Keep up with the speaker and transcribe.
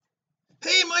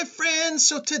my friends,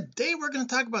 so today we're going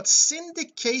to talk about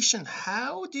syndication.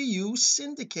 How do you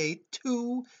syndicate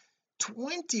to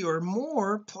 20 or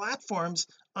more platforms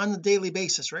on a daily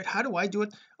basis, right? How do I do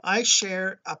it? I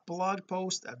share a blog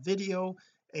post, a video,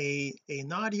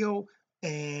 an audio,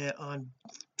 and on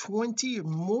 20 or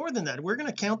more than that. We're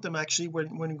going to count them actually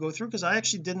when we go through, because I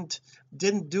actually didn't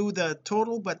do the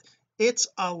total, but it's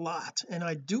a lot, and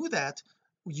I do that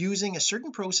using a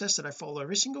certain process that I follow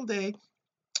every single day.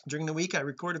 During the week I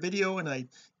record a video and I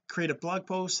create a blog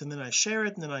post, and then I share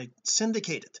it, and then I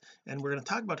syndicate it, and we're going to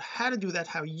talk about how to do that,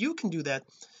 how you can do that,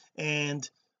 and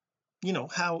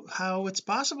how it's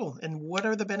possible, and what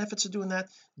are the benefits of doing that.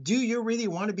 Do you really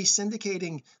want to be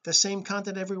syndicating the same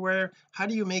content everywhere? How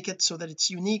do you make it so that it's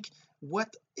unique?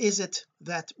 What is it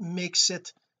that makes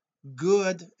it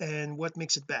good, and what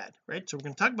makes it bad, right? So we're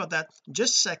going to talk about that in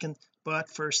just a second, but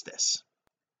first this.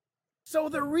 So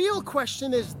the real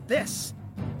question is this: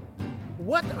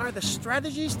 what are the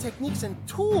strategies, techniques, and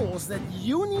tools that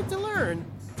you need to learn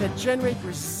to generate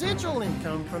residual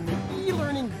income from the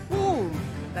e-learning boom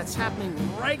that's happening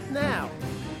right now?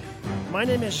 My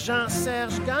name is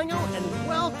Jean-Serge Gagnon, and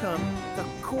welcome to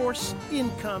Course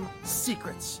Income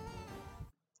Secrets.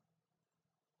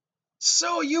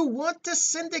 So you want to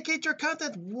syndicate your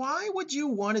content. Why would you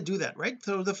want to do that, right?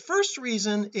 So the first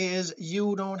reason is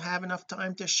you don't have enough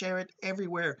time to share it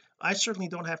everywhere. I certainly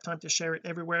don't have time to share it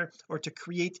everywhere, or to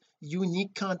create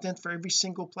unique content for every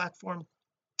single platform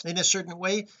in a certain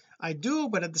way. I do,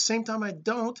 but at the same time I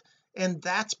don't, and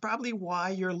that's probably why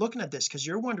you're looking at this, because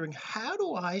you're wondering, how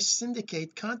do I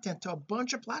syndicate content to a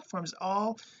bunch of platforms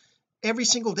all every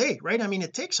single day, right? I mean,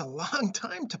 it takes a long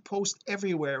time to post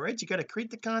everywhere, right? You got to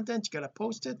create the content, you got to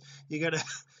post it, you got to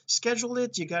schedule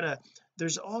it,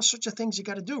 there's all sorts of things you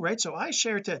got to do, right? So I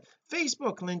share to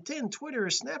Facebook, LinkedIn, Twitter,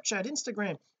 Snapchat,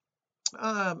 Instagram,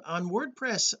 on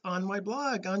WordPress, on my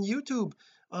blog, on YouTube,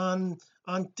 on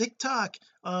TikTok,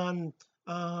 on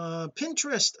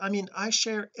Pinterest. I mean, I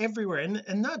share everywhere,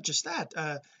 and not just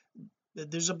that.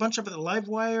 There's a bunch of it,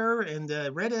 Livewire and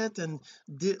Reddit, and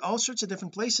all sorts of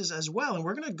different places as well, and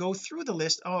we're going to go through the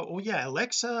list. Yeah,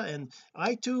 Alexa and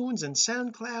iTunes and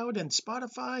SoundCloud and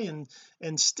Spotify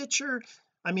and Stitcher.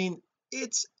 I mean,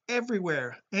 it's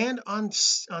everywhere, and on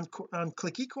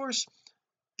Click eCourse.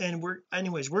 And we're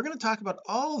going to talk about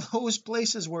all those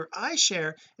places where I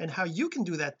share, and how you can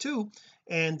do that too.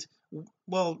 And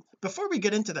well, before we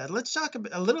get into that, let's talk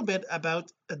a little bit about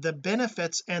the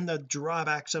benefits and the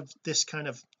drawbacks of this kind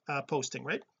of posting,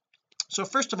 right? So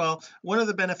first of all, one of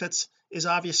the benefits is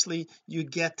obviously you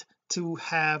get to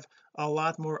have a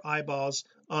lot more eyeballs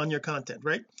on your content,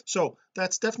 right? So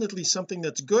that's definitely something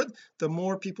that's good. The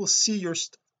more people see your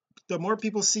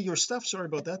stuff, sorry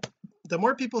about that, the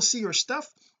more people see your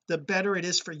stuff, the better it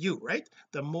is for you, right?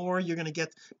 The more you're going to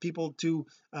get people to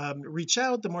reach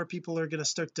out, the more people are going to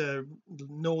start to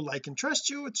know, like, and trust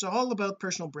you. It's all about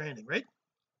personal branding, right?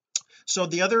 So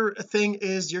the other thing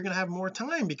is you're going to have more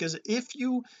time, because if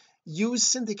you use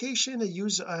syndication and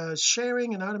use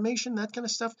sharing and automation, that kind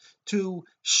of stuff, to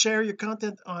share your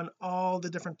content on all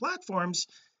the different platforms,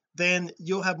 then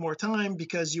you'll have more time,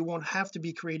 because you won't have to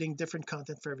be creating different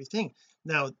content for everything.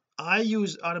 Now I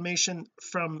use automation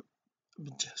from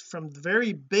the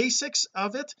very basics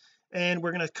of it, and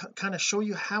we're going to kind of show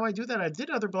you how I do that. I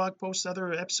did other blog posts,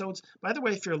 other episodes. By the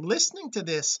way, if you're listening to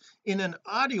this in an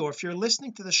audio, if you're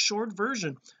listening to the short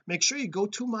version, make sure you go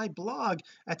to my blog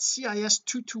at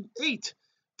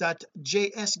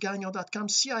cis228.jsgagnon.com,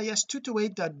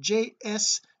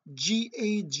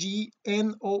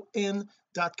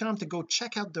 cis228.jsgagnon.com, to go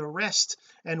check out the rest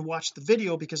and watch the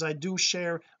video, because I do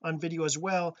share on video as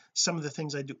well some of the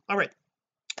things I do. All right,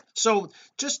 so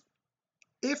just,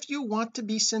 if you want to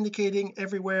be syndicating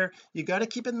everywhere, you got to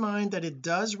keep in mind that it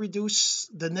does reduce,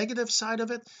 the negative side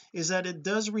of it is that it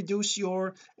does reduce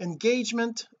your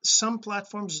engagement. Some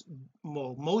platforms,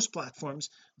 well, most platforms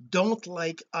don't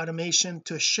like automation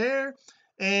to share,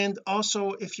 and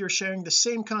also if you're sharing the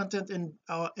same content in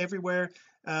everywhere,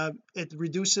 it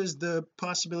reduces the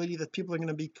possibility that people are going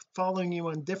to be following you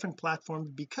on different platforms,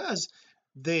 because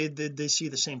they see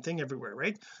the same thing everywhere,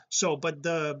 right? So but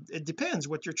it depends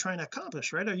what you're trying to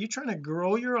accomplish, right? Are you trying to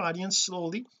grow your audience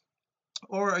slowly,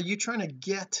 or are you trying to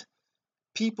get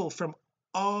people from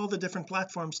all the different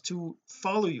platforms to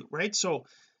follow you, right? So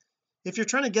if you're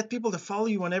trying to get people to follow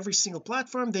you on every single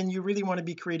platform, then you really want to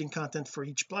be creating content for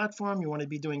each platform. You want to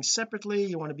be doing separately,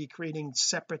 you want to be creating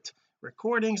separate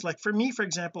recordings. Like for me, for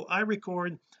example, I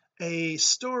record a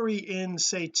story in,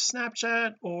 say,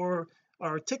 Snapchat or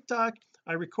TikTok.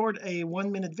 I record a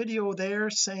 1-minute video there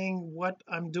saying what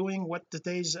I'm doing, what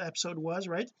today's episode was,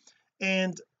 right?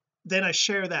 And then I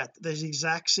share that the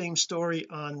exact same story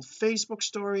on Facebook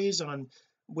stories, on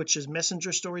which is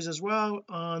messenger stories, as well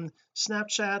on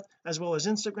Snapchat, as well as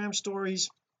Instagram stories,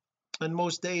 and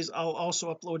most days I'll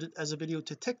also upload it as a video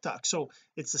to TikTok. So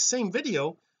it's the same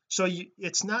video, so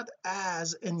it's not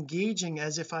as engaging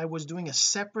as if I was doing a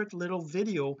separate little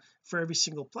video for every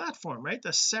single platform, right?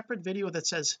 A separate video that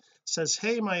says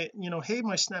hey my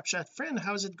Snapchat friend,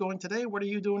 how's it going today, what are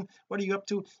you doing, what are you up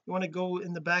to, you want to go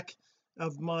in the back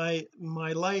of my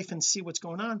life and see what's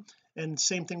going on. And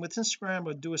same thing with Instagram,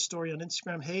 I'll do a story on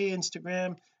Instagram, hey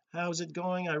Instagram, how's it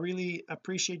going, I really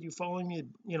appreciate you following me,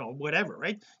 whatever,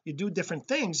 right? You do different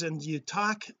things and you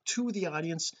talk to the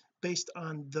audience based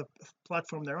on the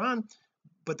platform they're on,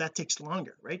 but that takes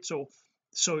longer, right? So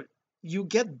you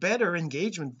get better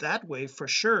engagement that way for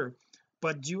sure,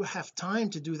 but you have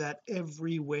time to do that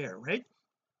everywhere, right?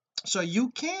 So you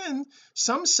can,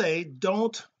 some say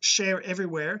don't share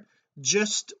everywhere,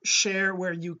 just share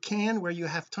where you can, where you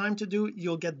have time to do,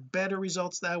 you'll get better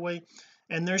results that way.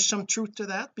 And there's some truth to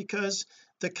that, because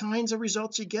the kinds of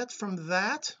results you get from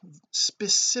that,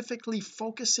 specifically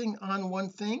focusing on one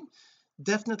thing,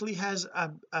 definitely has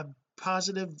a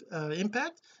positive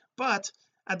impact, but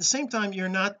at the same time you're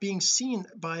not being seen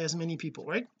by as many people,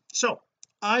 right? So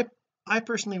I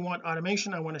personally want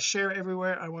automation, I want to share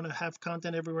everywhere, I want to have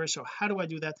content everywhere. So how do I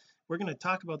do that? We're going to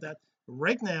talk about that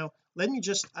right now. Let me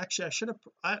just, actually I should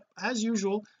have, as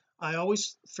usual I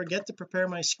always forget to prepare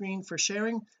my screen for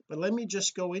sharing, but let me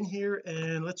just go in here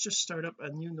and let's just start up a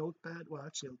new notepad. Well,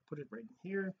 actually I'll put it right in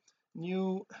here,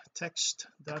 new text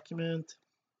document,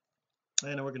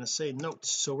 and we're going to say notes.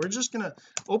 So we're just going to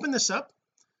open this up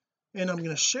and I'm going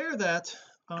to share that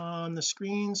on the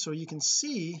screen so you can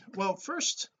see. Well,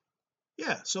 first,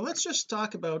 so let's just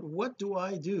talk about what do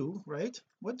I do, right?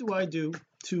 What do I do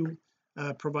to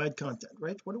provide content,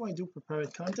 right? What do I do to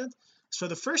provide content? So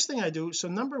the first thing I do, so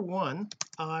number one,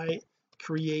 I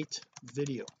create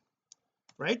video,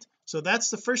 right? So that's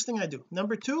the first thing I do.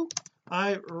 Number two,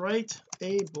 I write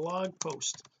a blog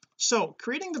post. So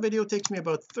creating the video takes me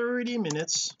about 30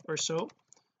 minutes or so,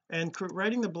 and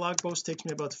writing the blog post takes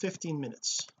me about 15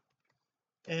 minutes,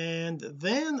 and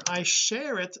then I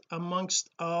share it amongst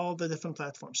all the different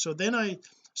platforms. So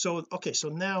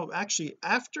now actually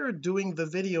after doing the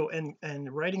video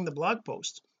and writing the blog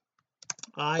post,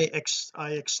 I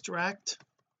extract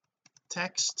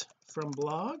text from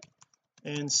blog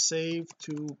and save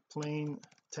to plain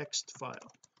text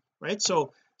file, right?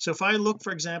 So if I look,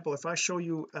 for example, if I show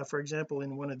you for example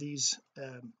in one of these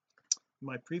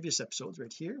my previous episodes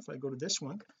right here, if I go to this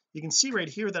one, you can see right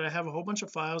here that I have a whole bunch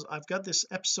of files. I've got this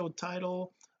episode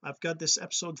title, I've got this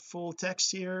episode full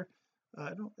text here.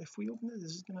 I don't, if we open it,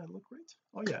 is it going to look right?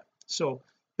 Oh yeah, so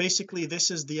basically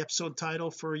this is the episode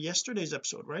title for yesterday's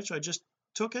episode, right? So I just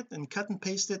took it and cut and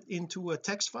pasted it into a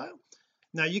text file.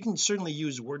 Now you can certainly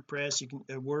use WordPress, you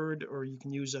can Word, or you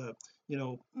can use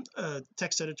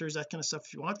text editors, that kind of stuff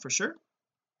if you want, for sure.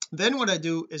 Then what I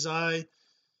do is I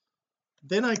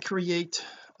create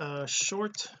a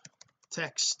short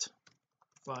text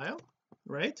file,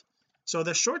 right? So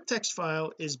the short text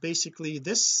file is basically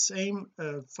this same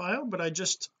file, but I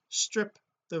just strip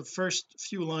the first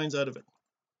few lines out of it,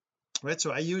 right?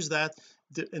 So I use that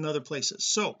in other places.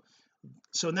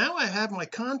 So now I have my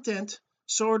content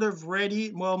sort of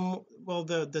ready, well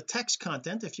the text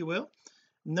content, if you will.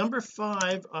 Number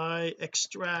 5, I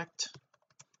extract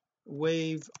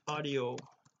wave audio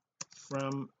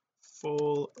from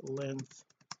full length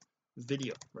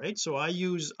video, right? So I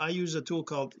use a tool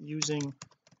called using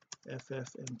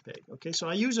FFmpeg. Okay, so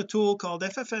I use a tool called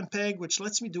FFmpeg, which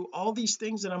lets me do all these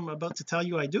things that I'm about to tell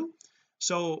you I do.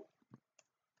 So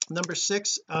number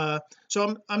 6,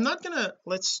 so I'm not gonna,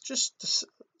 let's just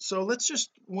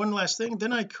one last thing,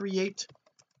 then I create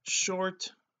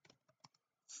short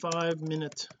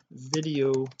 5-minute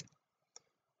video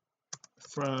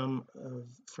from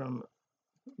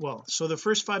well, so the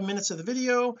first 5 minutes of the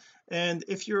video, and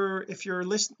if you're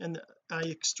listening, and I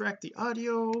extract the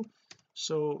audio,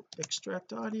 so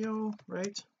extract audio,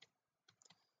 right?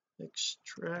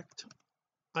 Extract,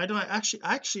 I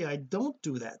don't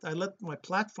do that. I let my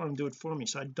platform do it for me,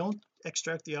 so I don't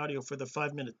extract the audio for the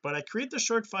 5 minute, but I create the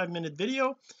short 5-minute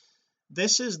video.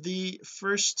 This is the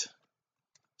first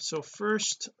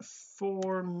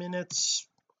 4 minutes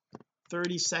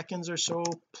 30 seconds or so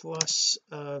plus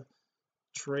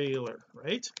trailer,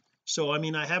 right? So I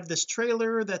mean I have this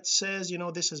trailer that says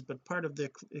this is but part of the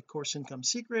course Income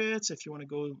Secrets, if you want to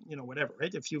go whatever,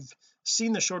 right? If you've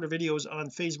seen the shorter videos on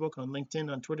Facebook, on LinkedIn,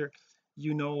 on Twitter,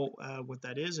 what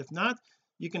that is. If not,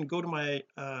 you can go to my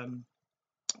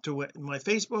my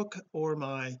Facebook or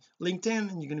my LinkedIn,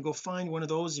 and you're going to go find one of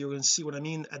those. You're going to see what I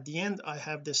mean. At the end I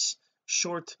have this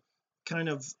short kind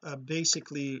of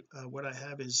basically what I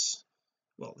have is,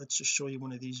 well, let's just show you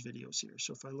one of these videos here.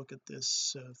 So if I look at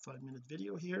this 5-minute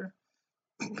video here,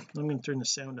 I'm going to turn the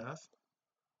sound off.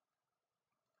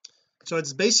 So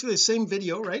it's basically the same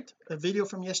video, right, a video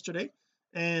from yesterday,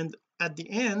 and at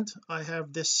the end I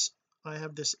have this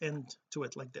end to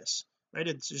it like this, right?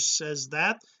 It just says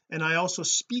that, and I also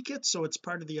speak it, so it's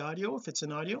part of the audio if it's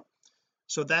an audio.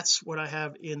 So that's what I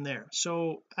have in there.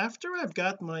 So after I've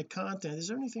got my content, is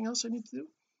there anything else I need to do?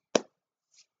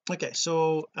 Okay,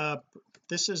 so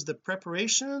this is the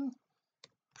preparation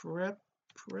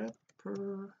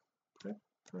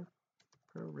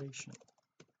preparation.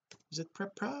 Is it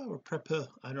prepra or prepa?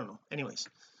 I don't know. Anyways,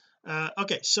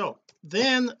 okay, so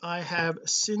then I have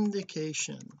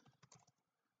syndication.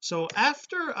 So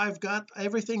after I've got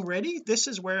everything ready, this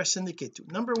is where I syndicate to.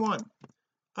 Number one,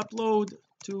 upload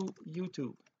to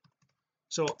YouTube.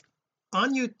 So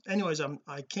on you, anyways,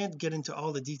 I can't get into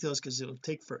all the details because it'll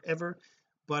take forever,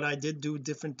 but I did do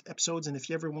different episodes, and if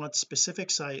you ever want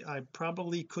specifics, I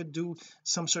probably could do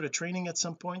some sort of training at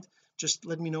some point. Just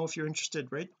let me know if you're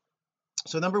interested, right?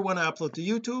 So number one, I upload to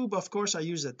YouTube. Of course I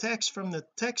use the text from the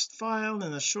text file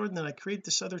and a short, and then I create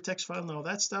this other text file and all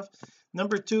that stuff.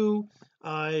 Number two,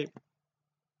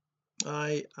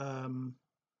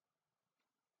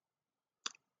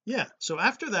 yeah, so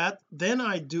after that, then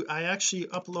I actually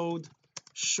upload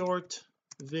short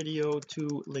video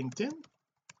to LinkedIn.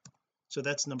 So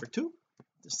that's number two,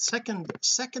 the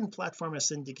second platform I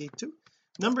syndicate to.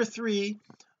 Number three,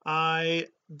 I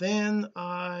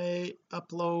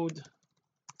upload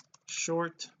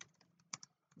short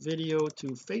video to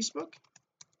Facebook.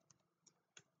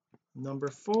 Number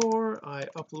four, I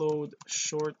upload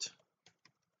short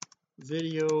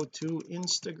video to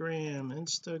Instagram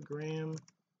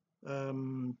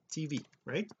TV,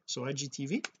 right? So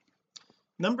IGTV.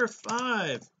 Number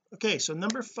five, okay, so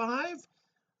number five,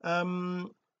 I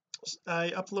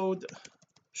upload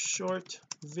short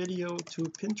video to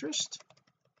Pinterest.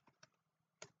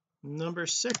 Number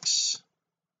six,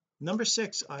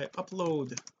 I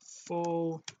upload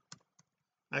full,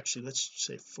 actually let's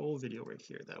say full video right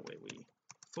here, that way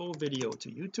full video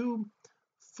to YouTube,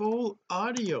 full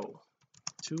audio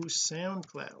to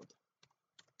SoundCloud.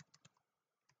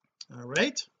 All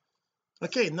right,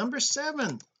 okay, number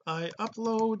seven, I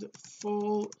upload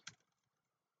full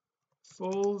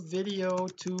video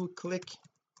to Click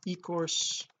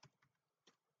eCourse.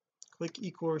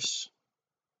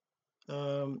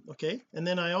 Okay, and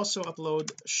then I also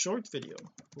upload short video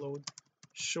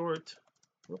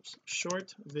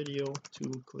short video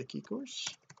to Click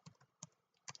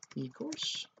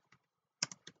eCourse.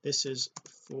 This is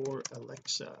for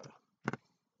Alexa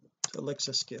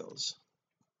skills.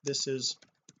 This is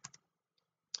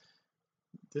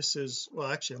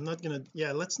well, actually I'm not gonna,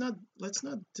 yeah, let's not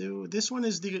do this one.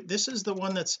 This is the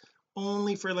one that's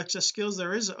only for Alexa skills.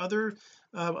 There is other,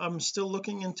 I'm still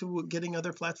looking into getting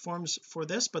other platforms for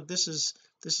this, but this is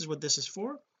what this is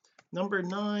for. Number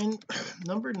nine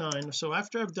so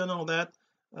after I've done all that,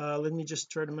 let me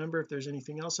just try to remember if there's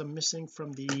anything else I'm missing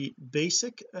from the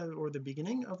basic or the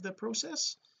beginning of the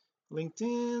process.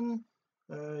 LinkedIn,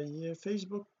 yeah,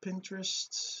 Facebook,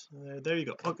 Pinterest, there you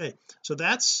go. Okay, so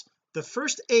that's the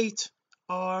first 8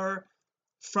 are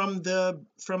from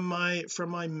my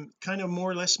kind of more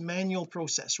or less manual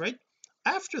process, right?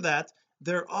 After that,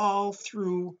 they're all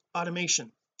through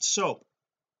automation. So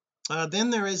then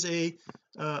there is a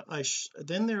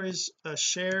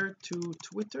share to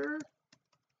Twitter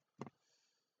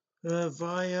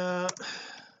via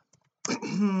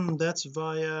that's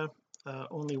via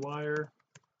OnlyWire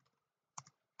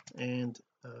and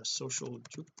Social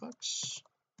Jukebox.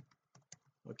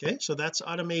 Okay, so that's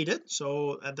automated.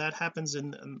 So that happens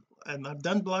and I've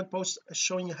done blog posts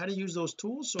showing you how to use those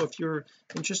tools. So if you're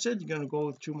interested, you're going to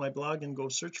go through my blog and go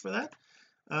search for that.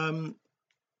 And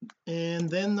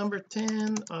then number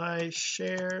 10, I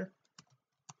share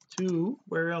to,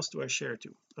 where else do I share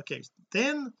to? Okay,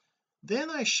 then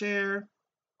I share,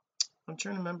 I'm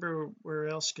trying to remember where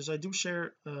else, because I do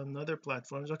share on other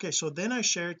platforms. Okay, so then I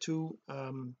share to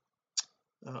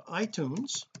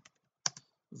iTunes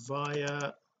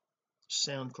via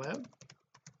SoundCloud.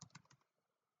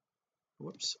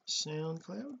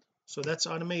 SoundCloud. So that's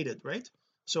automated, right?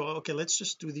 So okay, let's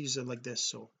just do these like this.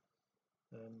 So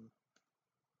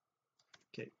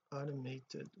okay,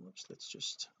 automated, let's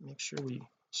just make sure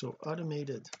so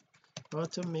automated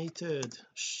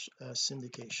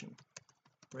syndication,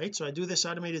 right? So I do this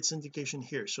automated syndication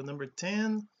here. So number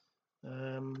 10,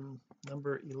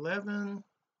 number 11,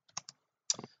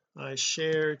 I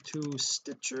share to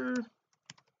Stitcher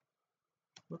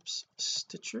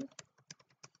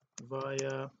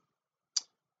via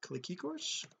Click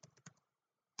eCourse.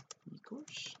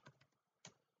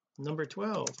 Number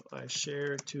 12, I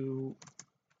share to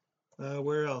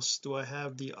where else do I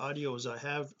have the audios? I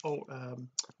have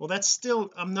well, that's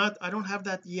still I don't have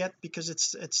that yet because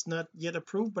it's not yet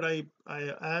approved, but I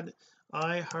add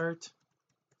iHeart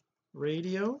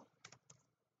Radio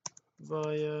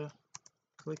via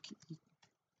Click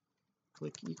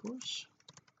eCourse,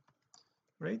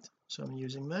 right? So I'm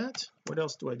using that. What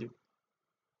else do I do?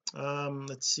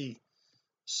 Let's see.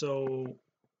 So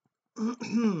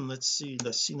let's see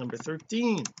number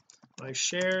 13, I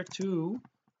share to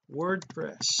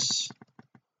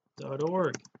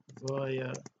WordPress.org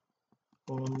via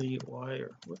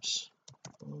OnlyWire.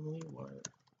 OnlyWire.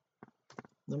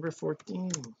 Number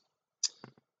 14,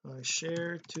 I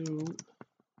share to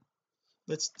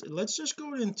let's just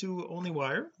go into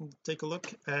OnlyWire and take a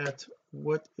look at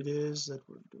what it is that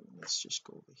we're doing. Let's just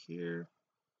go over here.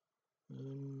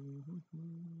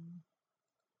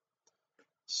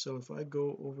 So if I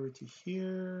go over to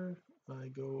here, I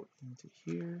go into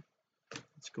here,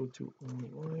 let's go to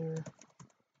OnlyWire.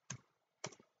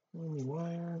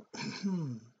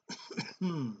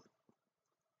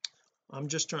 I'm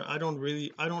just trying, I don't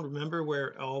remember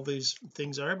where all these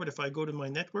things are, but if I go to my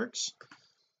networks,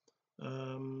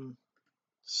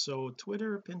 so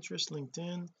Twitter, Pinterest,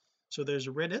 LinkedIn, so there's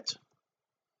Reddit.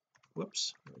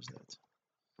 Where's that?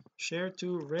 Share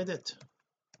to Reddit.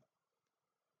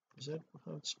 Is that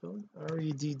how it's spelled?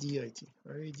 REDDIT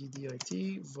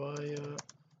via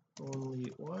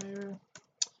OnlyWire.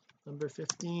 Number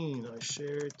 15, I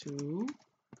share to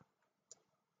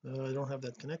I don't have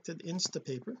that connected.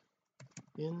 Instapaper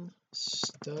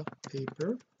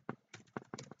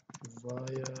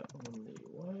via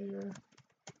OnlyWire.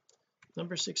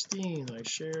 Number 16, I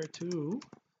share to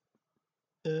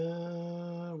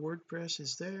WordPress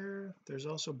is there. There's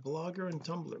also Blogger and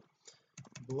Tumblr.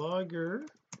 Blogger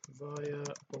via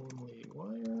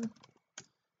OnlyWire.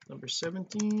 Number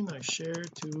 17, I share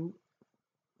to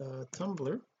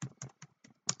Tumblr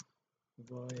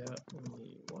via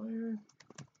OnlyWire.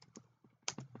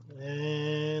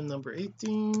 And number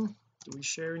 18, do we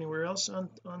share anywhere else on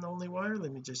OnlyWire?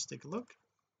 Let me just take a look.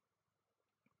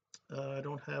 I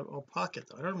don't have Pocket.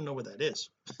 I don't even know what that is.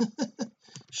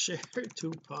 Share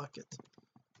to Pocket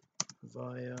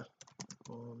via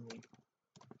OnlyWire.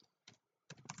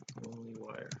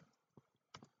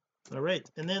 All right,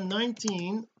 and then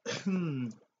 19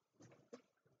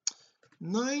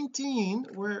 19,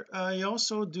 where I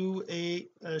also do a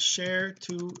share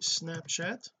to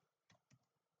Snapchat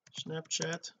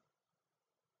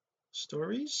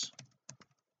stories.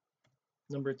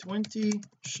 Number 20,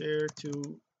 share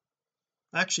to,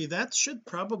 actually that should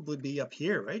probably be up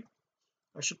here, right?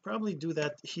 I should probably do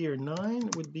that here.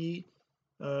 9 would be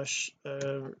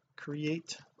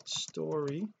create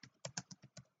story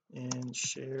and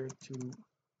share to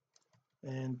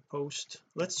and post.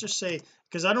 Let's just say,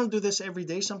 because I don't do this every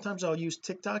day, sometimes I'll use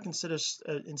TikTok instead of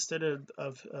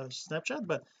Snapchat,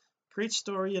 but create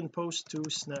story and post to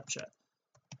Snapchat.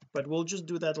 But we'll just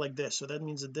do that like this. So that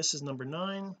means that this is number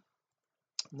 9,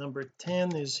 number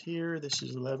 10 is here, this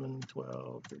is 11,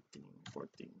 12, 13,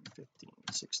 14, 15,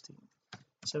 16,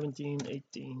 17,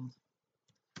 18,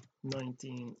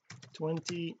 19,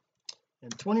 20,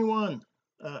 and 21.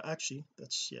 Actually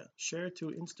that's, yeah, share to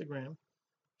Instagram,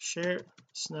 share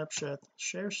Snapchat,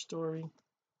 share story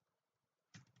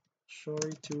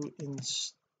to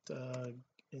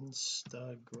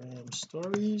Instagram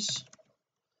stories,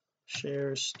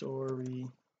 share story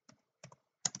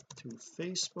to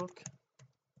Facebook,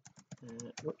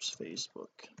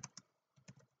 Facebook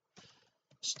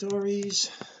stories.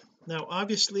 Now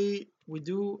obviously we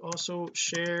do also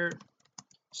share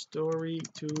story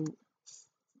to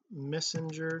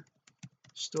Messenger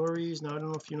stories. Now I don't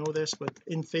know if you know this, but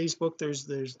in Facebook there's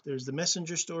the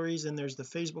Messenger stories and there's the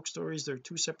Facebook stories. They're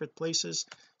two separate places.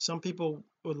 Some people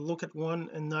would look at one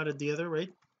and not at the other,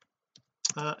 right?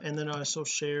 And then I also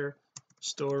share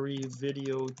story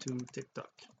video to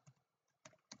TikTok.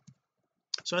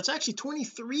 So it's actually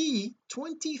 23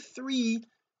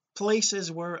 places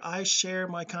where I share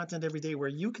my content every day, where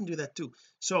you can do that too.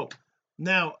 So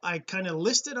now I kind of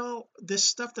listed all this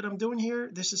stuff that I'm doing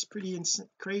here. This is pretty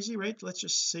crazy, right? Let's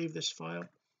just save this file,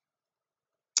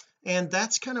 and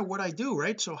that's kind of what I do,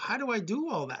 right? So how do I do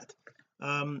all that?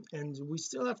 And we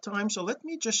still have time, so let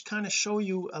me just kind of show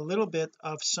you a little bit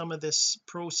of some of this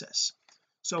process.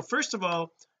 So first of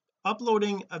all,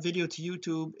 uploading a video to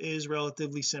YouTube is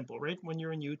relatively simple, right? When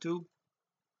you're in YouTube,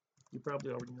 you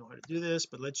probably already know how to do this,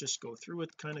 but let's just go through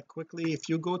it kind of quickly. If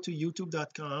you go to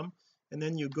youtube.com and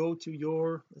then you go to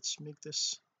your, let's make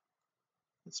this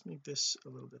a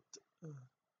little bit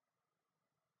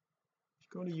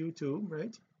go to YouTube,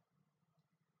 right?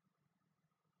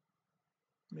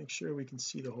 Make sure we can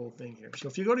see the whole thing here. So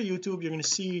if you go to YouTube, you're going to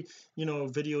see, you know,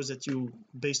 videos that you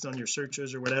based on your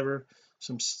searches or whatever,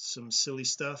 some silly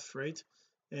stuff, right?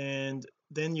 And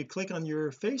then you click on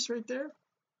your face right there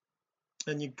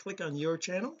and you click on your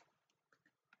channel,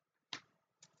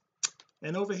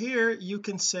 and over here you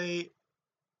can say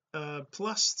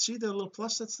plus, see the little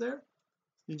plus that's there,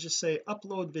 you just say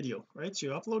upload video, right? So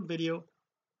you upload video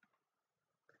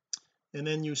and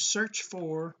then you search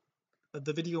for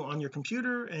the video on your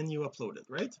computer and you upload it,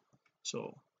 right?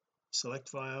 So select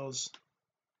files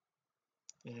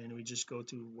and we just go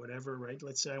to whatever, right?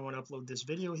 Let's say I want to upload this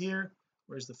video here.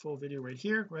 Where's the full video? Right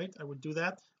here, right? I would do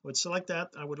that, I would select that,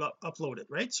 I would upload it,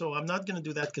 right? So I'm not going to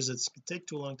do that because it's take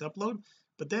too long to upload,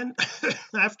 but then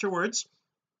afterwards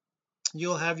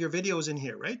you'll have your videos in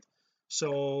here, right?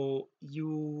 So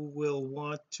you will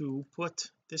want to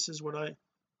put, this is what I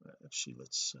actually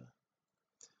let's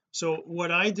so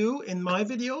what I do in my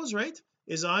videos, right,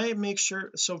 is I make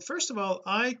sure, so first of all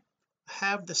I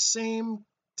have the same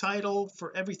title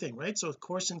for everything, right? So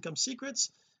course income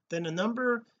secrets, then a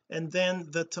number, and then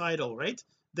the title, right?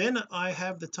 Then I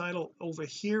have the title over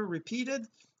here repeated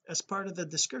as part of the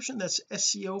description. That's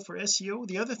SEO for SEO.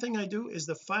 The other thing I do is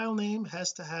the file name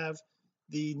has to have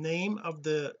the name of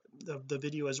the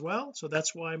video as well. So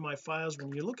that's why my files,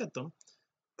 when you look at them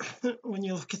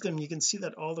you can see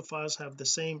that all the files have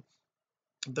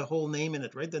the whole name in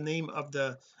it, right? The name of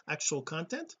the actual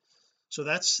content. So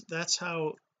that's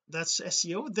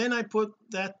SEO. Then I put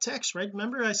that text, right?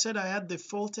 Remember I said I had the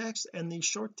full text and the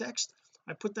short text,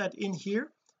 I put that in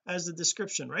here as the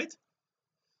description, right?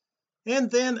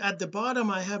 And then at the bottom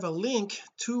I have a link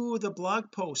to the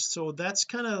blog post. So that's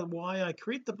kind of why I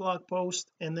create the blog post,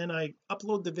 and then I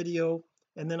upload the video,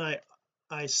 and then I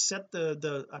set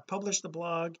I publish the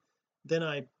blog,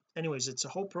 then anyways it's a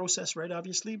whole process, right?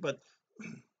 Obviously, but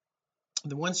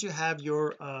once you have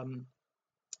your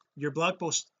blog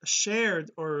post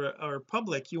shared or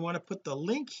public, you want to put the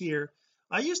link here.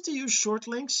 I used to use short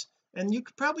links, and you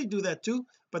could probably do that too,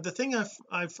 but the thing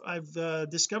I've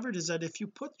discovered is that if you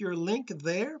put your link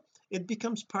there, it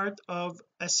becomes part of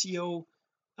SEO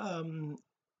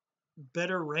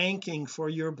better ranking for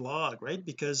your blog, right?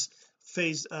 Because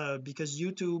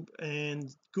YouTube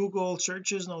and Google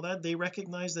searches and all that, they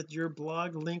recognize that your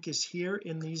blog link is here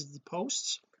in these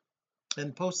posts,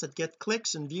 and posts that get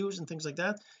clicks and views and things like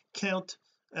that count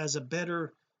as a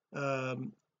better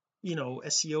SEO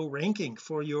ranking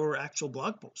for your actual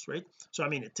blog post, right? So I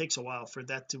mean it takes a while for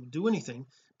that to do anything,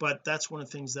 but that's one of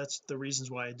the things, that's the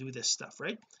reasons why I do this stuff,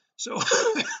 right? So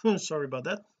sorry about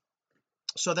that.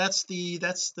 So that's the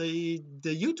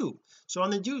YouTube. So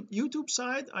on the YouTube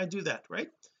side I do that, right?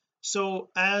 So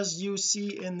as you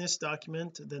see in this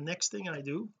document, the next thing I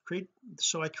do,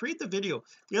 I create the video.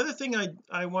 The other thing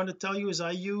I want to tell you is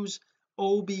I use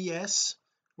OBS,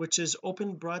 which is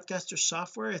Open Broadcaster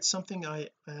Software. It's something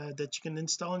that you can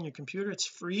install on your computer. It's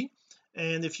free,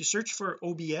 and if you search for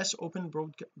OBS, Open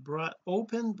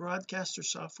Broadcaster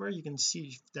Software, you can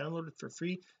see, download it for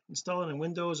free, install it on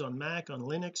Windows, on Mac, on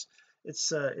Linux.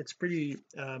 It's a pretty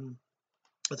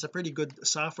good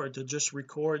software to just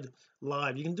record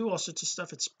live. You can do all sorts of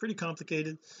stuff. It's pretty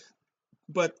complicated,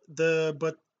 but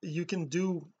you can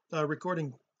do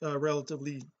recording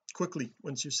relatively quickly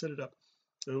once you set it up.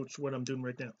 So it's what I'm doing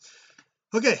right now.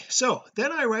 Okay, so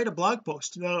then I write a blog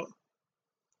post. Now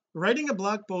writing a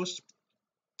blog post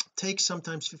takes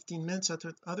sometimes 15 minutes,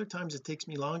 other times it takes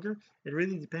me longer. It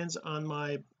really depends on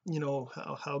my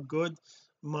how good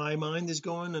my mind is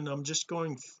going, and I'm just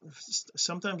going,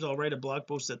 sometimes I'll write a blog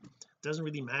post that doesn't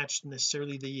really match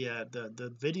necessarily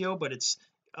the video, but it's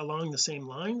along the same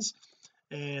lines,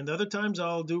 and other times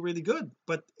I'll do really good.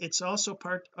 But it's also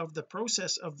part of the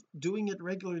process of doing it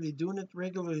regularly, doing it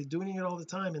all the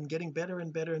time, and getting better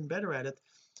and better and better at it.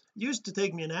 It used to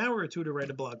take me an hour or two to write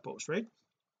a blog post, right?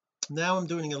 Now I'm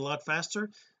doing it a lot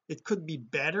faster. It could be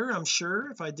better, I'm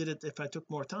sure, if I took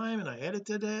more time and I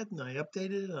edited it and I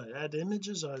updated it and I add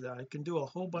images, I can do a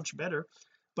whole bunch better.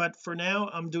 But for now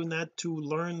I'm doing that to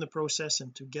learn the process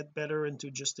and to get better and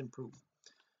to just improve.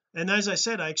 And as I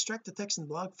said, I extract the text and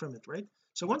blog from it, right?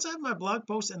 So once I have my blog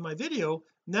post and my video,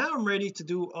 now I'm ready to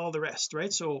do all the rest,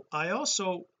 right? So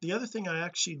the other thing I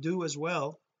actually do as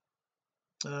well,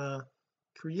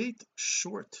 create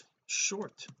short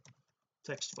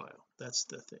text file. That's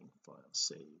the thing. File,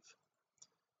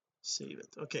 save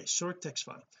it. Okay, short text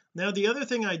file. Now the other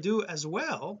thing I do as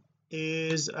well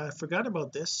is I forgot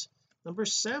about this. Number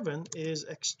 7 is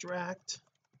extract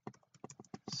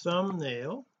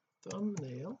thumbnail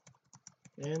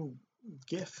and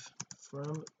GIF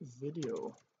from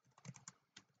video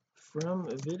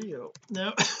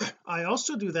now I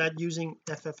also do that using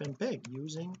FFmpeg.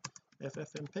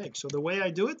 So the way I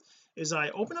do it is I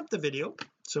open up the video.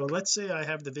 So let's say I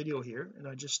have the video here and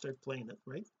I just start playing it,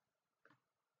 right?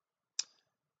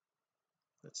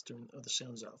 Let's turn the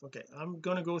sounds off. Okay, I'm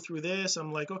gonna go through this.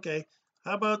 I'm like, okay,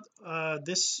 how about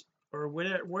this or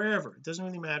wherever, it doesn't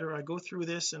really matter. I go through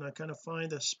this and I kind of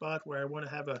find a spot where I want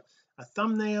to have a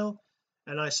thumbnail,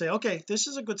 and I say, okay, this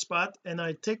is a good spot, and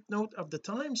I take note of the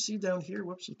time. See down here,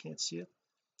 whoops, you can't see it.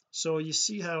 So you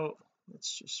see how,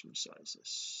 let's just resize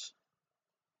this,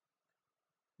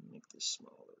 make this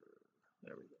smaller,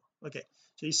 there we go. Okay,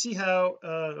 so you see how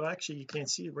well, actually you can't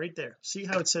see it right there. See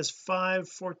how it says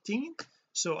 5:14?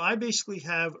 So I basically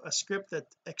have a script that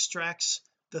extracts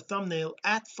the thumbnail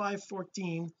at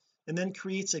 5:14 and then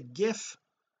creates a GIF,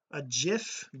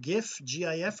 GIF,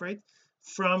 right,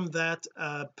 from that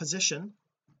position,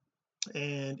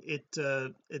 and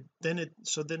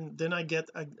then I get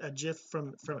a GIF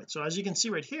from it. So as you can see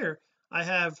right here,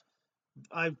 I've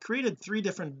created 3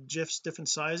 different GIFs, different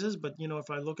sizes, but if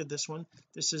I look at this one,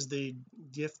 this is the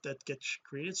GIF that gets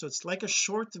created. So it's like a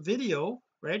short video,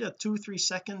 right, a 2-3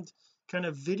 second kind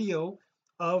of video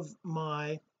of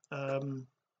my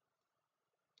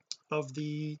of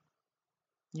the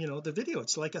the video.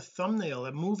 It's like a thumbnail,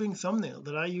 a moving thumbnail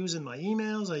that I use in my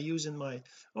emails, I use in my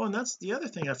and that's the other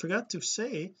thing I forgot to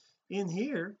say in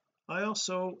here. I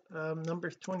also number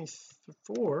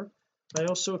 24, I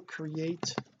also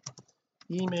create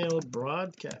email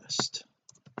broadcast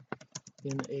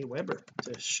in Aweber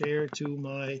to share to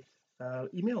my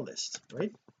email list,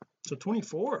 right? So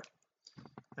 24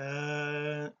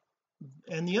 and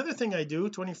the other thing I do,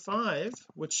 25,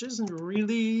 which isn't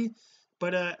really,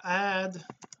 but I add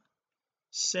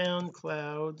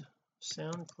SoundCloud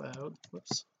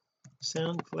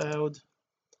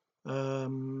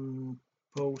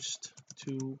post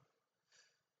to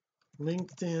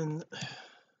LinkedIn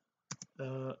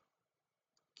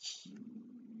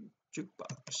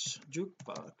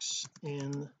jukebox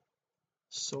in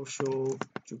social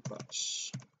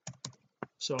jukebox.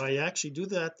 So I actually do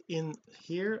that in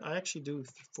here. I actually do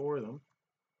 4 of them.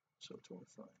 So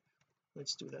 25,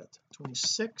 let's do that.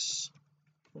 26,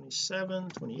 27,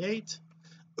 28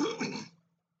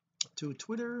 to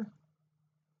Twitter,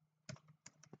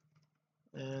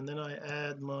 and then I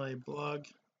add my blog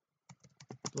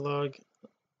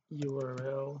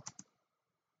URL,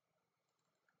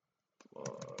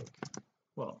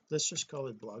 well, let's just call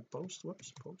it blog post.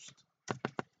 Post.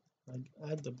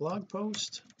 I add the blog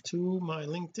post to my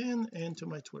LinkedIn and to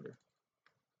my Twitter.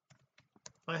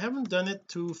 I haven't done it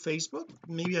to Facebook.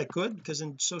 Maybe I could, because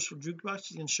in social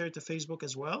jukebox you can share it to Facebook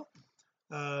as well,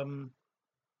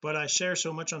 but I share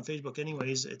so much on Facebook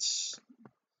anyways,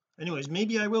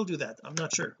 maybe I will do that. I'm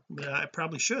not sure. Yeah, I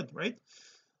probably should, right?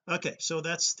 Okay, so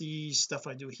that's the stuff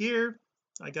I do here.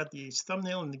 I got the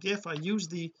thumbnail and the GIF.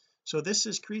 So this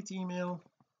is create email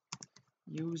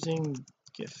using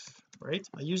GIF, right?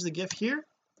 I use the GIF here.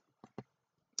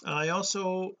 I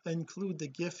also include the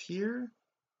GIF here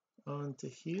onto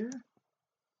here.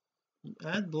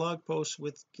 Add blog post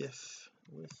with GIF.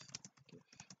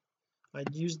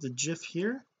 I'd use the GIF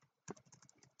here,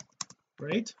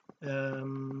 right?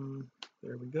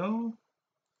 There we go.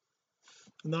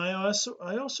 And I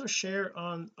also share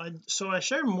on I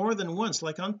share more than once.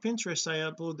 Like on Pinterest I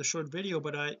upload the short video,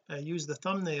 but I use the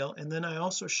thumbnail, and then I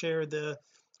also share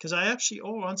because I actually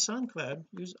on SoundCloud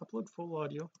upload full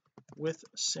audio with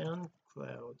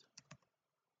SoundCloud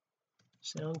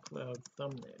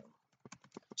thumbnail.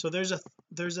 So there's a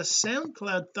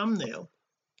SoundCloud thumbnail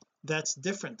that's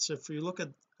different. So if you look at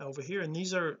over here, and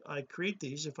I create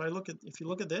these, if you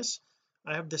look at this,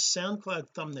 I have the SoundCloud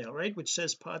thumbnail, right, which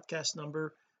says podcast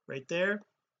number right there,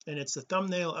 and it's the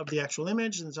thumbnail of the actual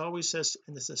image, and it always says,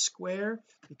 and it's a square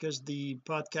because the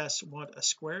podcasts want a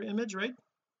square image, right?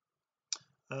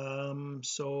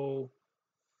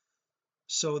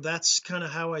 So that's kind of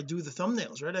how I do the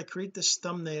thumbnails, right? I create this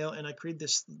thumbnail and I create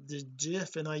this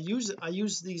GIF, and I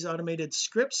use these automated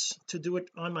scripts to do it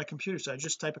on my computer. So I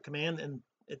just type a command and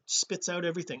it spits out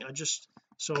everything.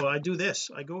 So I do this,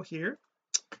 I go here,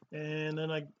 and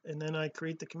then I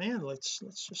create the command. Let's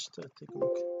just take a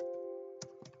look.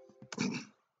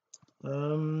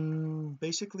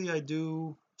 Basically I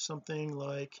do something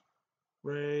like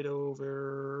right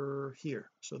over here.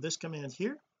 So this command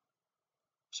here,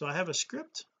 so I have a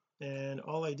script, and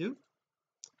all I do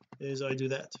is I do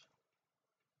that.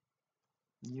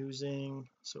 using,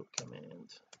 so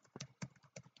command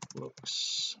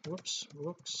looks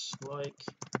like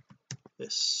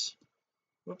this.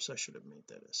 Whoops, I should have made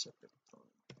that a separate line.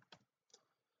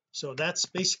 So that's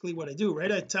basically what I do,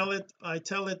 right? I tell it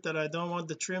that I don't want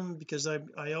the trim, because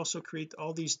I also create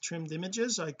all these trimmed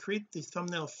images. I create the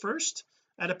thumbnail first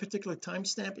at a particular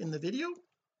timestamp in the video,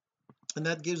 and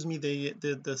that gives me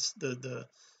the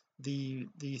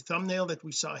thumbnail that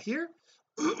we saw here.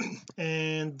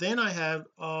 And then I have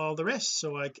all the rest.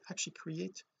 So I actually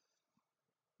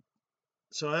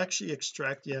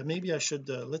extract, yeah, maybe I should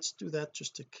let's do that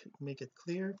just to make it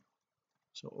clear.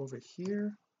 So over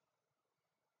here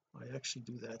I actually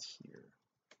do that here.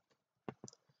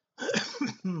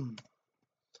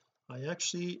 I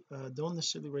actually don't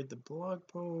necessarily write the blog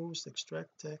post,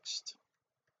 extract text.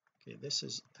 Okay, this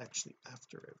is actually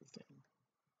after everything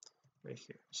right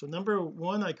here. So number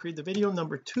one, I create the video.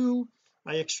 Number two,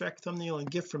 I extract thumbnail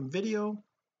and GIF from video.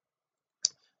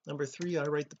 Number three, I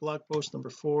write the blog post. Number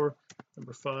four,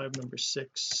 number five, number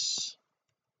six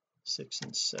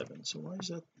and seven. So why is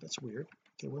that? That's weird.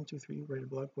 Okay, 1 2 3, write a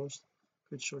blog post,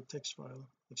 create short text file,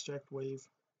 extract wave.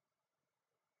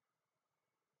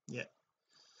 Yeah,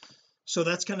 so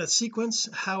that's kind of sequence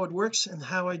how it works and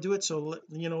how I do it. So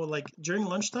like during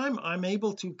lunchtime I'm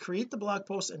able to create the blog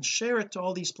post and share it to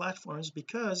all these platforms,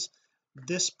 because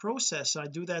this process, I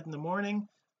do that in the morning.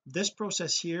 This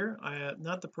process here,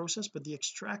 not the process but the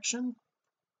extraction,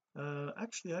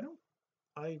 actually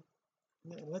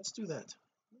let's do that.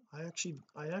 I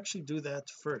actually do that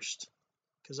first,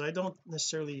 because I don't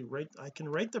necessarily write. I can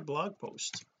write the blog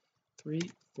post 3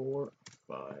 4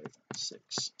 5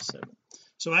 6 7.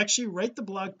 So I actually write the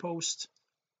blog post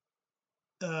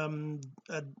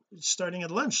starting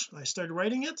at lunch. I start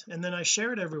writing it and then I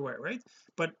share it everywhere, right?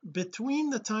 But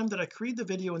between the time that I create the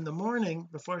video in the morning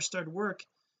before I start work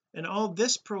and all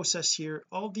this process here,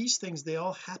 all these things, they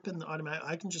all happen automatically.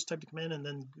 I can just type the command and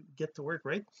then get to work,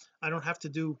 right? I don't have to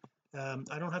do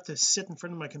I don't have to sit in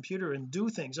front of my computer and do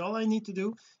things. All I need to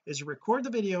do is record the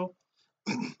video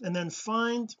and then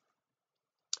find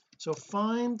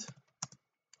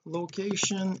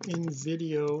location in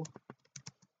video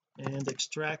and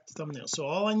extract thumbnail. So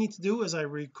all I need to do is I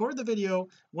record the video.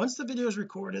 Once the video is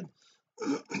recorded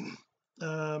and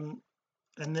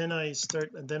then I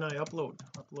upload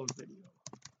video.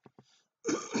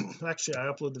 Actually I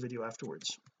upload the video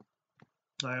afterwards.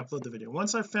 I upload the video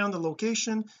once I've found the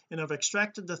location and I've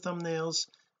extracted the thumbnails.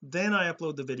 Then I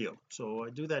upload the video. So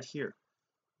I do that here.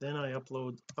 Then I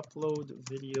upload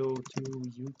video to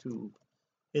YouTube.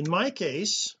 In my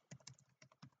case,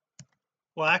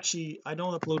 well actually I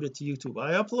don't upload it to YouTube.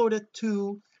 I upload it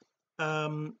to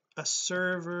a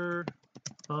server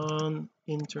on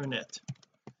internet.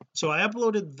 So I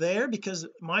upload it there because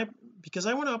I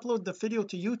want to upload the video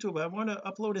to YouTube. I want to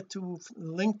upload it to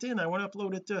LinkedIn. I want to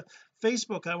upload it to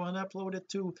Facebook. I want to upload it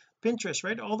to Pinterest,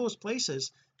 right? All those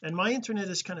places. And my internet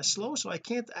is kind of slow, so I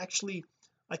can't actually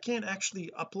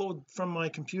upload from my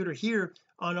computer here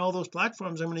on all those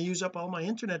platforms. I'm going to use up all my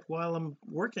internet while I'm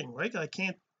working, right? I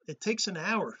can't. It takes an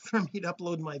hour for me to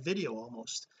upload my video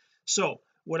almost. So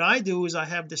what I do is I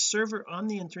have this server on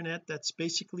the internet that's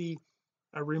basically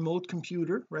a remote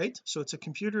computer, right? So it's a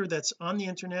computer that's on the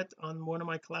internet on one of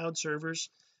my cloud servers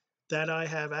that I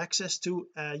have access to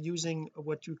using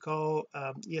what you call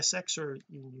ESX, or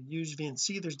you use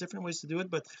VNC. There's different ways to do it,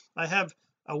 but I have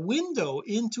a window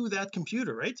into that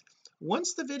computer, right?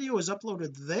 Once the video is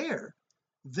uploaded there,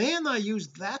 then I use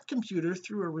that computer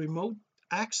through a remote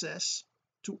access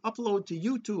to upload to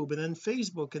YouTube and then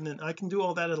Facebook, and then I can do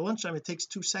all that at lunchtime. It takes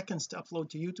 2 seconds to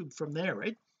upload to YouTube from there,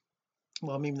 right?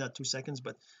 Well, maybe not 2 seconds,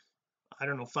 but I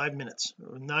don't know, 5 minutes,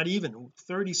 or not even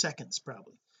 30 seconds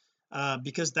probably,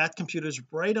 because that computer is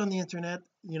right on the internet,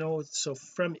 so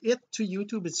from it to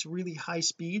YouTube it's really high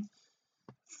speed.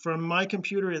 From my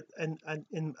computer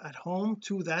at home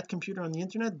to that computer on the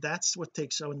internet, that's what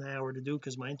takes an hour to do,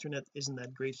 because my internet isn't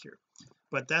that great here.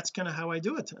 But that's kind of how I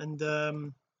do it. And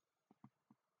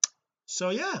so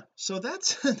yeah, so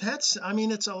that's I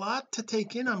mean, it's a lot to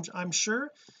take in, I'm sure,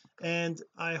 and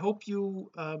I hope you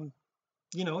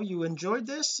you enjoyed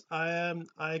this.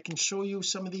 I can show you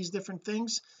some of these different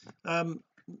things.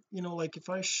 Like if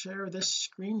I share this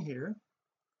screen here,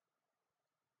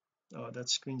 oh, that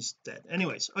screen's dead.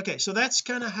 Anyways, okay, so that's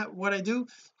kind of what I do.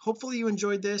 Hopefully you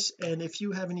enjoyed this, and if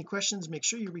you have any questions, make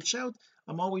sure you reach out.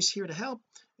 I'm always here to help,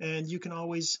 and you can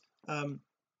always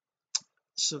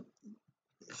so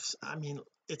I mean,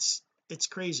 it's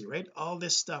crazy, right? All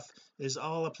this stuff is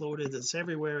all uploaded, it's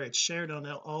everywhere, it's shared on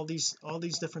all these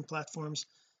different platforms,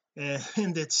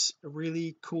 and it's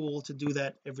really cool to do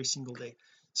that every single day.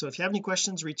 So if you have any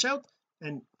questions, reach out,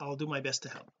 and I'll do my best to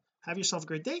help. Have yourself a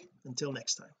great day. Until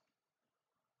next time.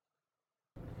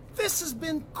 This has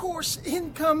been Course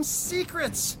Income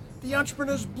Secrets, the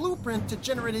entrepreneur's blueprint to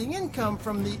generating income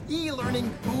from the e-learning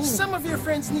boom. Some of your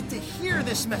friends need to hear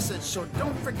this message, so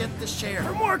don't forget to share.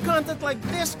 For more content like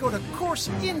this, go to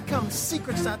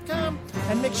CourseIncomeSecrets.com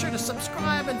and make sure to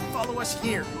subscribe and follow us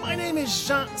here. My name is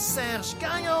Jean-Serge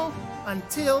Gagnon.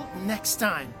 Until next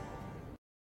time.